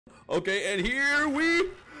Okay, and here we...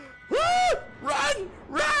 Woo! Run!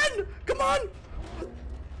 Run! Come on!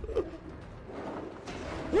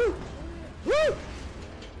 Woo! Woo!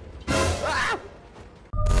 Ah!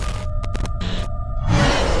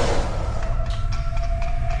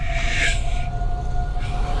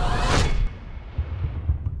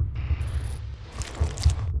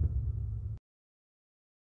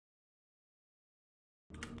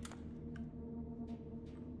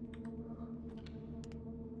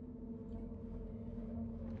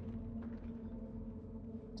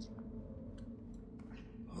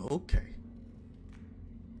 Okay.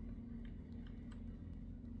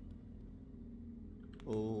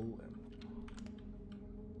 Oh,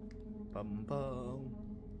 bum bum.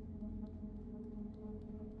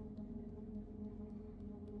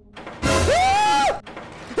 Ah!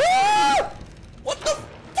 Ah! What the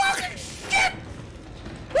fucking shit?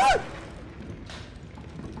 Ah!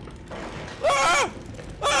 Ah!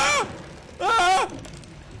 Ah! Ah! Ah!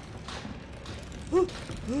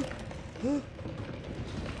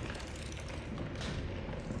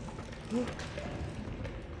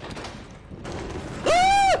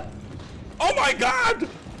 Oh my god!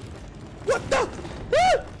 What the?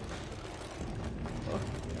 Ah!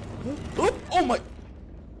 Oh, oh my!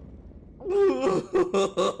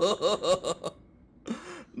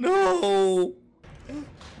 No!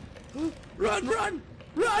 Run! Run!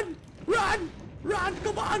 Run! Run! Run!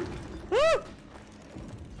 Come on! Ah!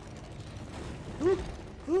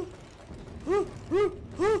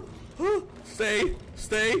 Stay!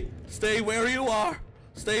 Stay! Stay where you are!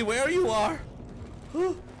 Stay where you are!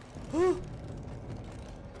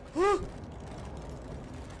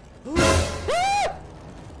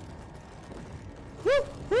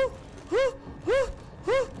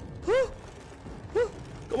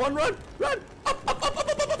 Come on, run! Run! Up! Up! Up! Up!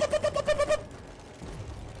 Up! Up! Up! Up! Up! Up! Up!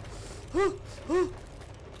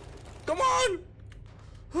 Come on!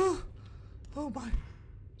 Oh my!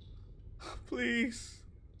 Please!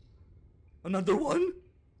 Another one?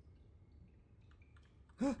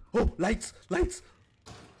 Oh, lights! Lights!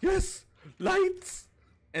 Yes! Lights!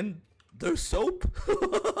 And there's soap?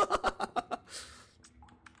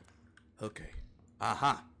 Okay.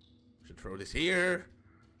 Aha! Should throw this here.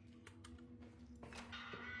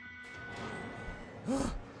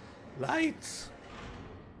 Lights!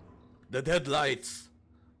 The dead lights!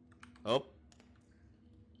 Oh.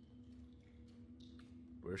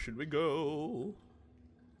 Where should we go?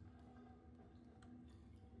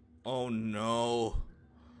 Oh no.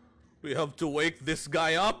 We have to wake this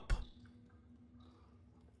guy up.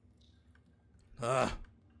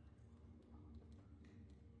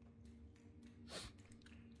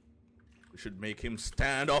 We should make him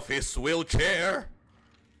stand off his wheelchair.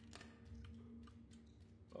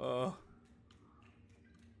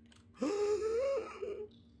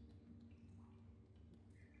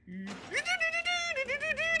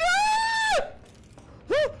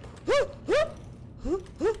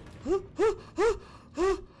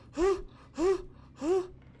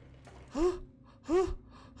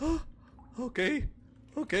 Okay,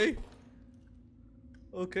 okay,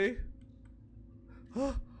 okay.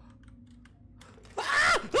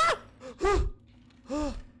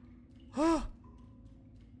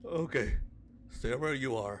 Okay, stay where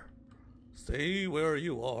you are. Stay where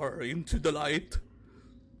you are. Into the light.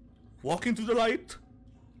 Walk into the light.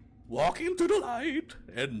 Walk into the light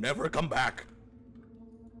and never come back.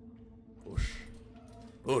 Push.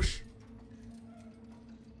 Push.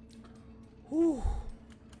 Whew.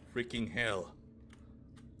 Freaking hell.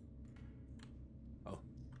 Oh,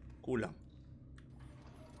 kulang.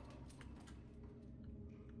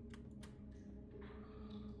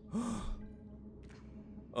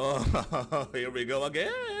 Oh, here we go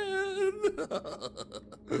again.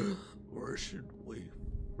 Where should we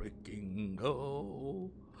freaking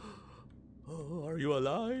go? Oh, are you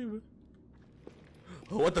alive?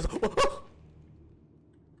 Oh, what the? Oh.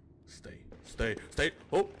 Stay, stay, stay.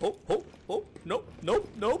 Oh, oh, oh, oh. Nope, nope,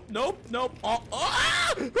 nope, nope, nope. Oh, oh,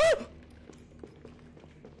 ah!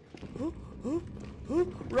 Oh, oh, oh.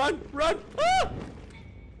 Run, run.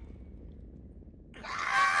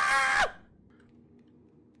 Ah!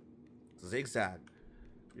 Zigzag,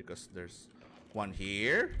 because there's one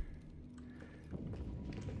here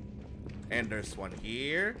and there's one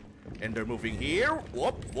here and they're moving here.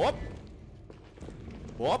 Whoop, whoop,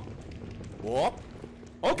 whoop, whoop.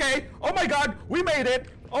 Okay, oh my god, we made it.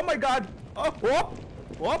 Oh my god. Oh, whoop,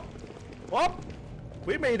 whoop, whoop.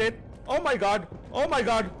 We made it. Oh my god,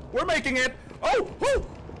 we're making it. Oh, oh,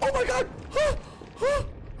 oh my god. Oh, oh.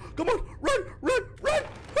 Come on, run, run, run.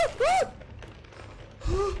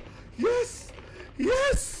 Yes!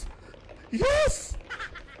 Yes! Yes!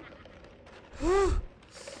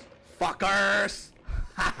 Fuckers!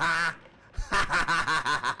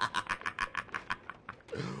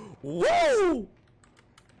 Woo!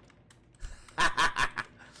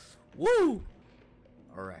 Woo!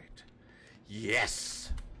 All right.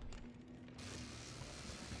 Yes.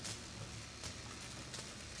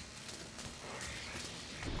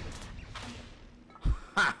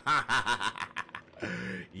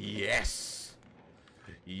 Yes.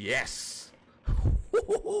 Yes.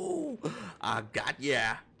 I got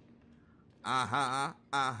ya.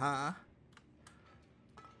 Aha.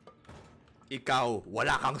 Ikaw,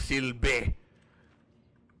 wala kang silbi.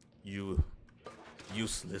 You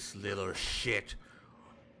useless little shit.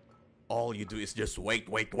 All you do is just wait.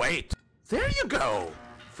 There you go.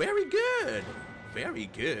 Very good. Very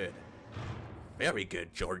good. Very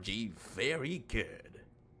good, Georgie. Very good.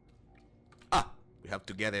 Ah, we have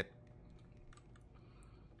to get it.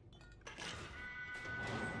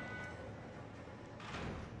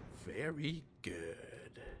 Very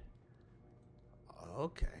good.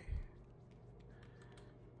 Okay.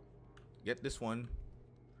 Get this one.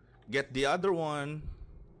 Get the other one.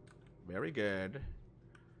 Very good.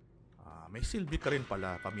 May silbi ka rin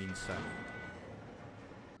pala paminsan.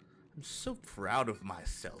 I'm so proud of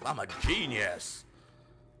myself. I'm a genius.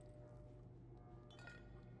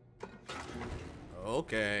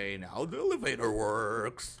 Okay, now the elevator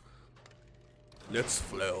works. Let's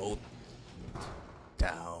float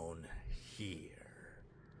down here.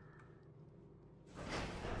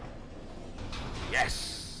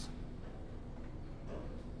 Yes.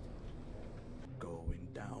 Going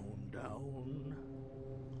down.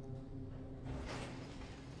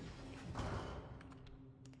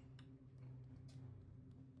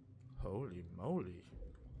 Holy moly.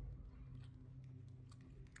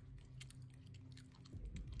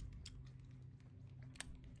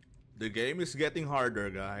 The game is getting harder,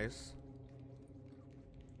 guys.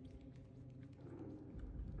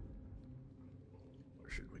 Where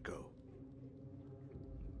should we go?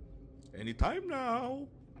 Anytime now.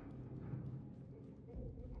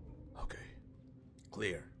 Okay.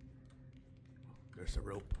 Clear. There's a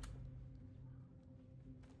rope.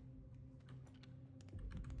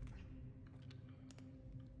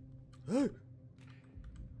 Okay.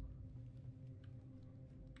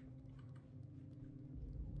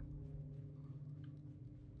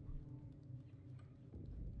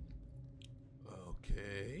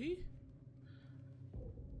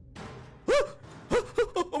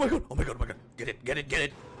 Oh my god.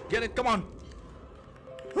 Get it, come on.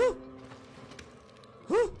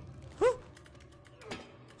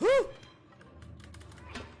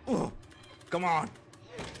 Oh, come on.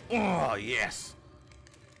 Oh, yes.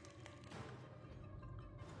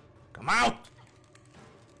 Come out.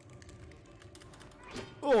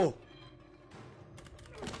 Oh.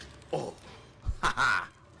 Haha.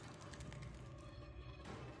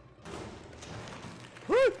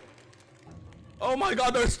 Oh my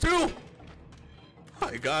god, there's two!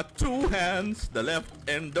 I got two hands, the left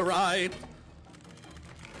and the right.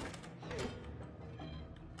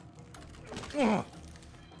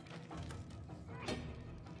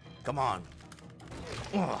 Come on.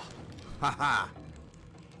 Haha.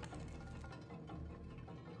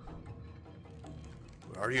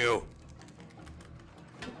 Where are you?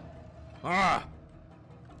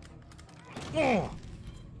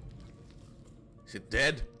 Is it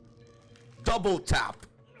dead? Double tap.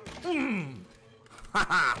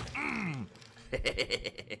 Haha.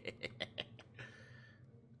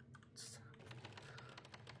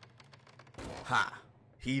 Ha.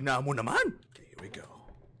 Hina mo naman. Okay, here we go.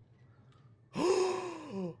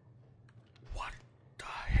 What the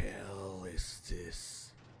hell is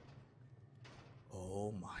this?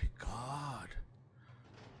 Oh my god.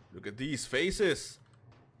 Look at these faces.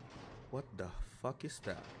 What the fuck is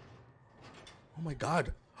that? Oh my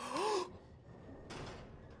god.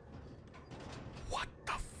 What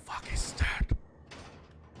the fuck is that?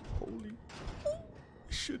 Holy.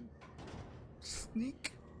 We should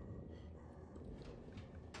sneak.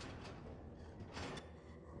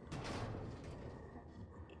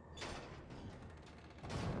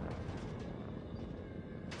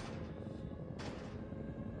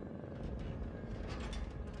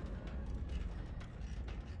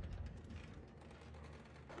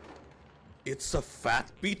 It's a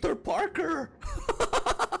fat Peter Parker.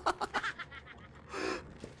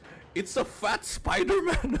 It's a fat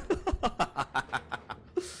Spider-Man.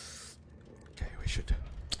 Okay, we should.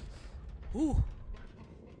 Ooh.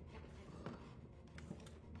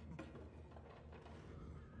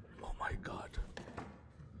 Oh my god. Up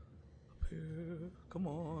here. Come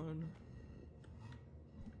on.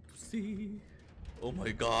 See. Oh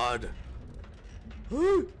my god.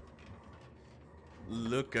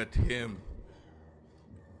 Look at him.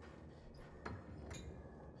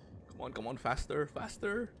 Come on, faster,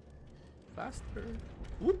 faster, faster.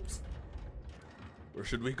 Whoops. Where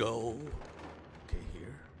should we go? Okay,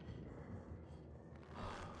 here.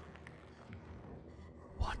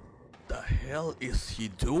 What the hell is he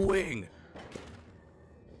doing?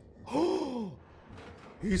 Oh,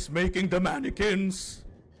 he's making the mannequins.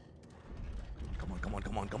 Come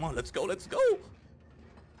on, let's go.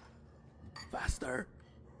 Faster.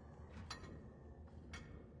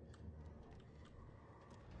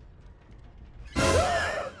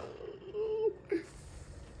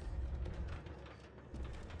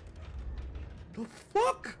 The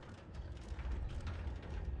fuck?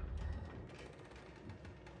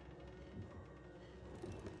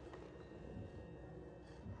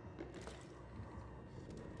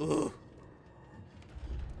 Ugh.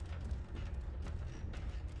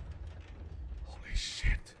 Holy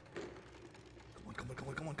shit.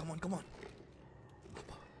 Come on.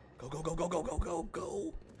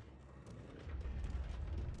 Go.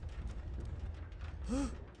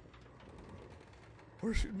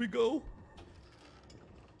 Where should we go?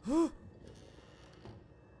 Okay.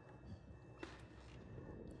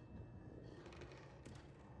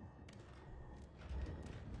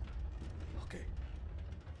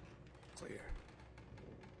 Clear.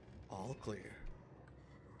 All clear.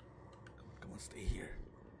 Come on, stay here.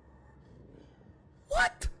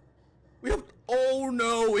 What? Oh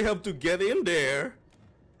no, we have to get in there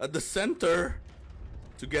at the center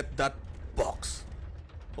to get that box.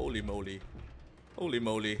 Holy moly. Come on,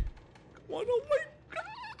 oh my god.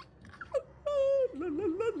 La la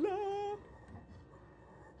la la.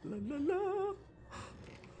 La la la.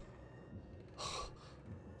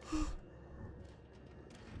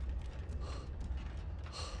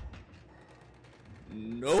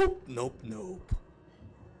 Nope.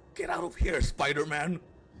 Get out of here, Spider-Man.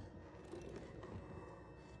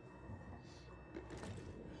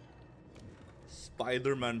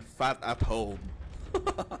 Spider-Man fat at home. My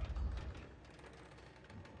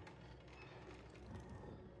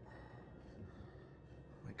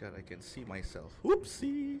god, I can see myself.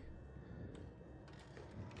 Whoopsie.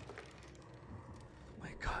 My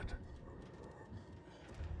god.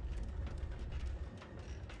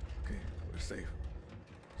 Okay, we're safe.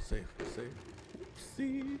 Safe.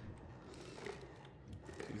 Whoopsie.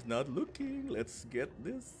 He's not looking. Let's get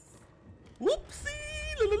this. Whoopsie.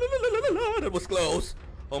 La. That was close.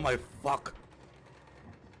 Oh my fuck.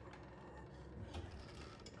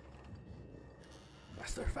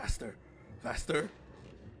 Faster.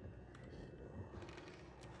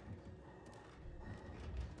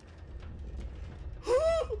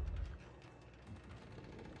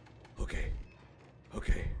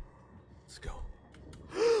 Okay. Let's go.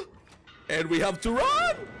 And we have to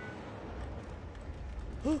run.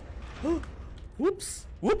 Whoops.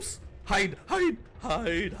 Hide. Oh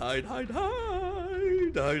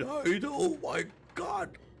my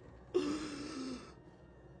god.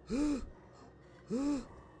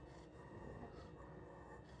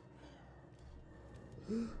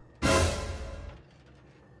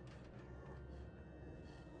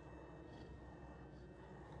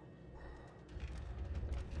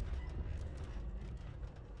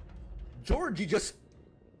 Georgie just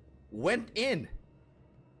went in.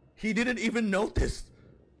 He didn't even notice.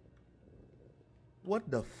 What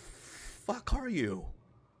the fuck are you?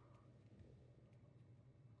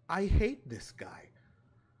 I hate this guy.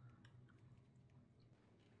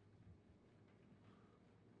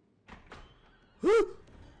 Oh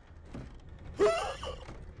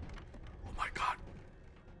my god.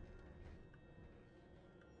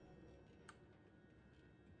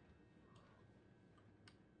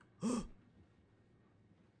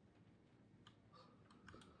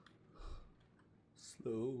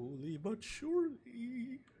 Slowly but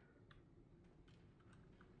surely.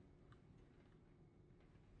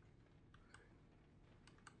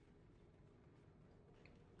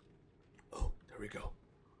 Oh, there we go.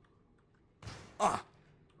 Ah!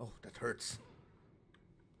 Oh, that hurts.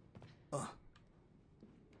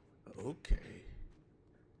 Okay.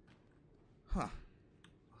 Huh.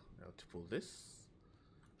 Now to pull this.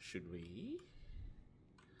 Should we?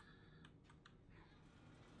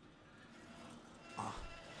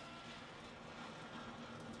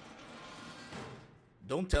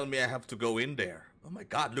 Don't tell me I have to go in there. Oh my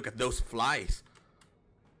god, look at those flies.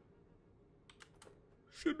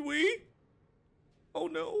 Should we? Oh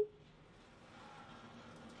no.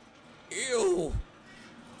 Ew.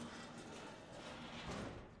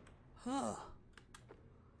 Huh.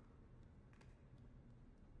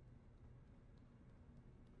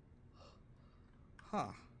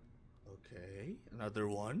 Huh. Okay, another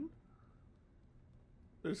one.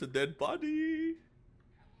 There's a dead body.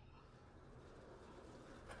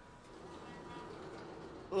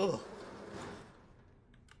 Ugh.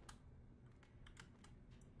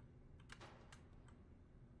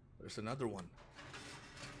 There's another one.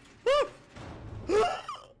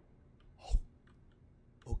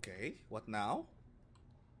 Okay, what now?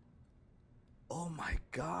 Oh my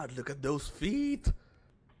god, look at those feet!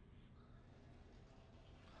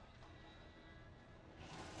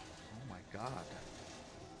 Oh my god.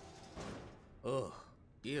 Ugh,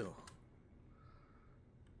 ew.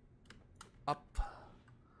 Up.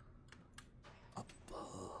 Up.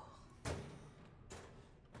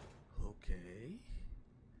 Okay.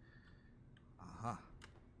 Uh-huh.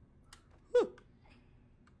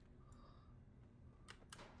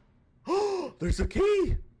 Oh, there's a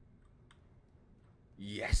key!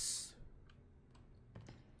 Yes!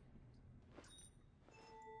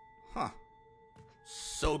 Huh.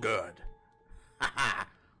 So good. Haha.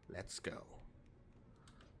 Let's go.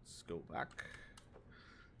 Let's go back.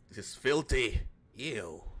 This is filthy.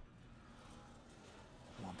 Ew.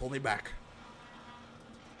 Come on, pull me back.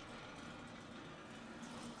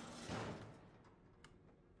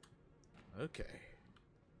 Okay.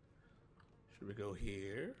 Should we go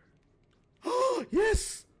here? Oh,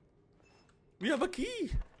 yes! We have a key!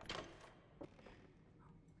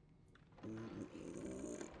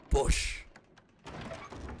 Push!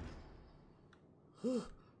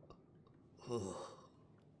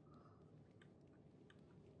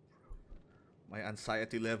 My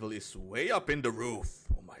anxiety level is way up in the roof.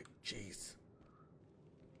 Oh my jeez.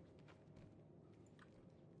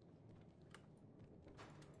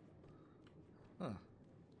 Huh.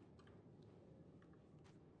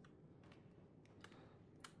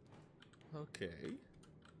 Okay.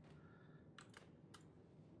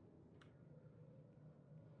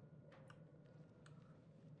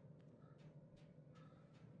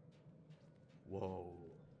 Whoa.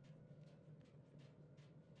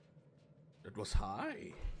 That was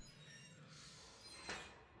high.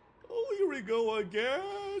 Oh, here we go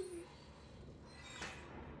again.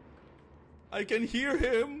 I can hear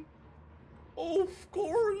him. Oh, of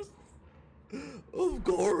course. Of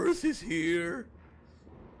course he's here.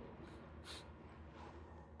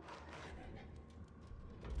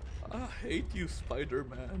 I hate you,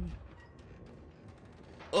 Spider-Man.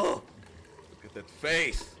 Oh, look at that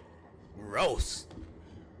face. Gross.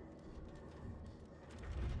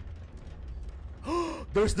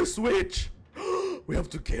 There's the switch. We have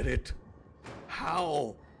to get it.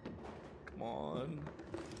 How? Come on.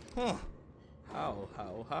 Huh. How?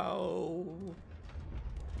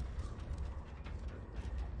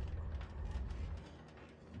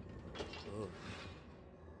 Ugh.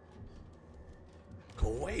 Go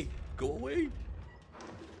away. Go away.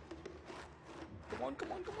 Come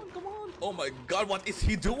on. Oh my god, what is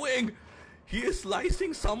he doing? He is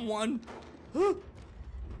slicing someone. Huh?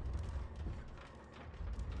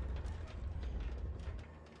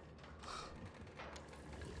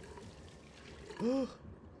 Oh,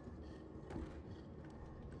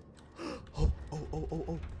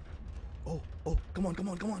 come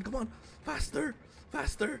on. Faster.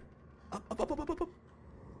 Up.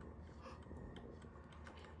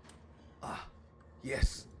 Ah,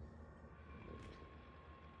 yes.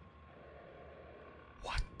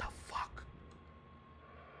 What the fuck?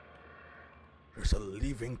 There's a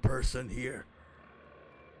living person here.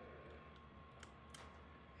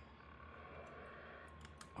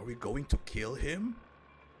 Are we going to kill him?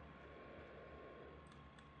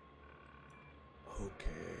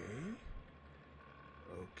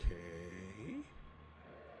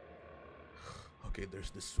 Okay,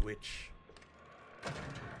 there's the switch.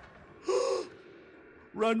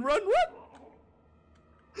 Run!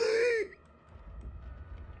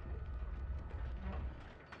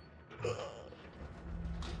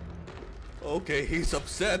 Okay, he's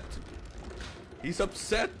upset.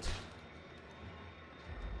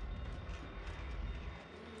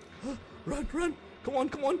 Run! Come on!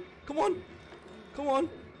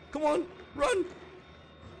 Run! Run!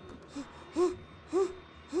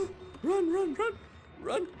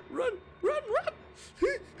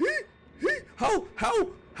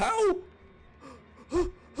 How?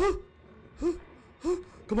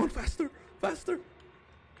 Come on, faster!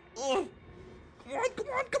 Oh,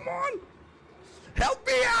 come on! Help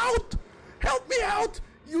me out!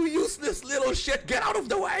 You useless little shit! Get out of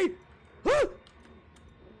the way!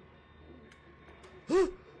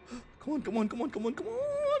 Come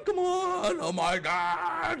on! Oh my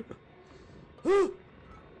god!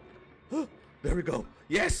 There we go.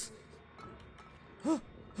 Yes!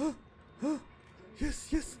 Yes,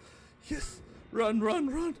 yes, yes. Run, run,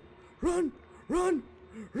 run, run, run,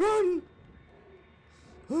 run.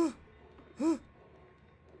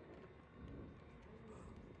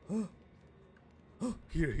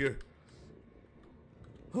 Here, here.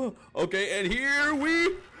 Okay, and here we...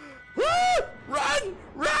 Run!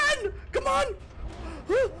 Run! Come on!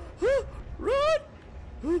 Run!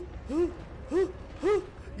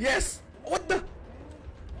 Yes! What the?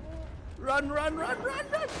 Run, run, run, run,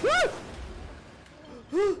 run!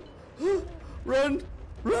 Run!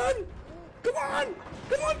 Run! Come on!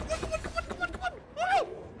 Come on, come on, come on, come on, come on, come on!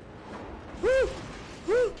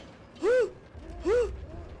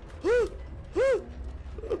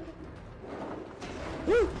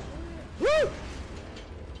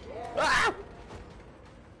 Ah!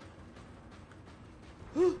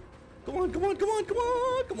 Come on, come on, come on, come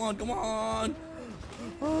on, come on, come on!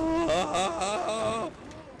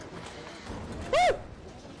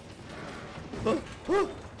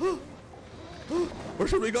 Where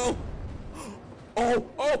should we go? Oh,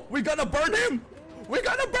 oh, we gotta burn him! We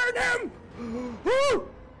gotta burn him!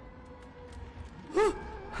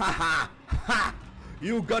 Ha ha ha!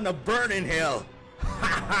 You gonna burn in hell!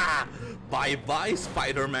 Ha ha! Bye bye,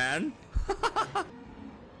 Spider-Man!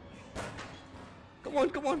 Come on,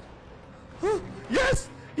 come on! Yes!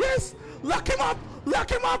 Yes! Lock him up! Lock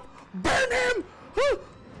him up! Burn him!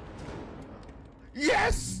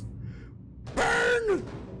 Yes! Burn!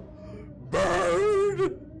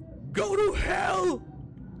 Burn! Go to hell!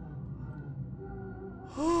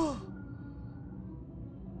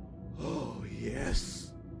 Oh,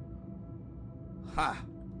 yes! Ha!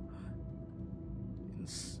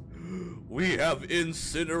 We have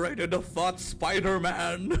incinerated the fat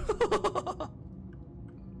Spider-Man!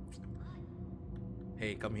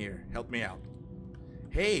 Hey, come here. Help me out.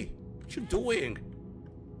 Hey, what you doing?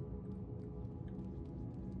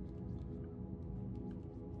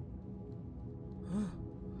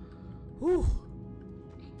 Whew.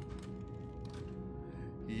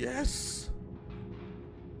 Yes.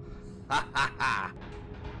 Ha ha ha.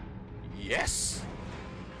 Yes.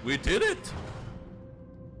 We did it.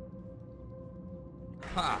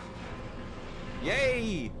 Ha.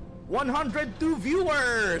 Yay. 102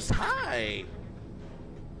 viewers. Hi.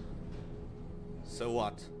 So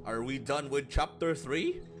what? Are we done with chapter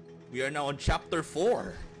 3? We are now on chapter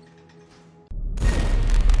 4.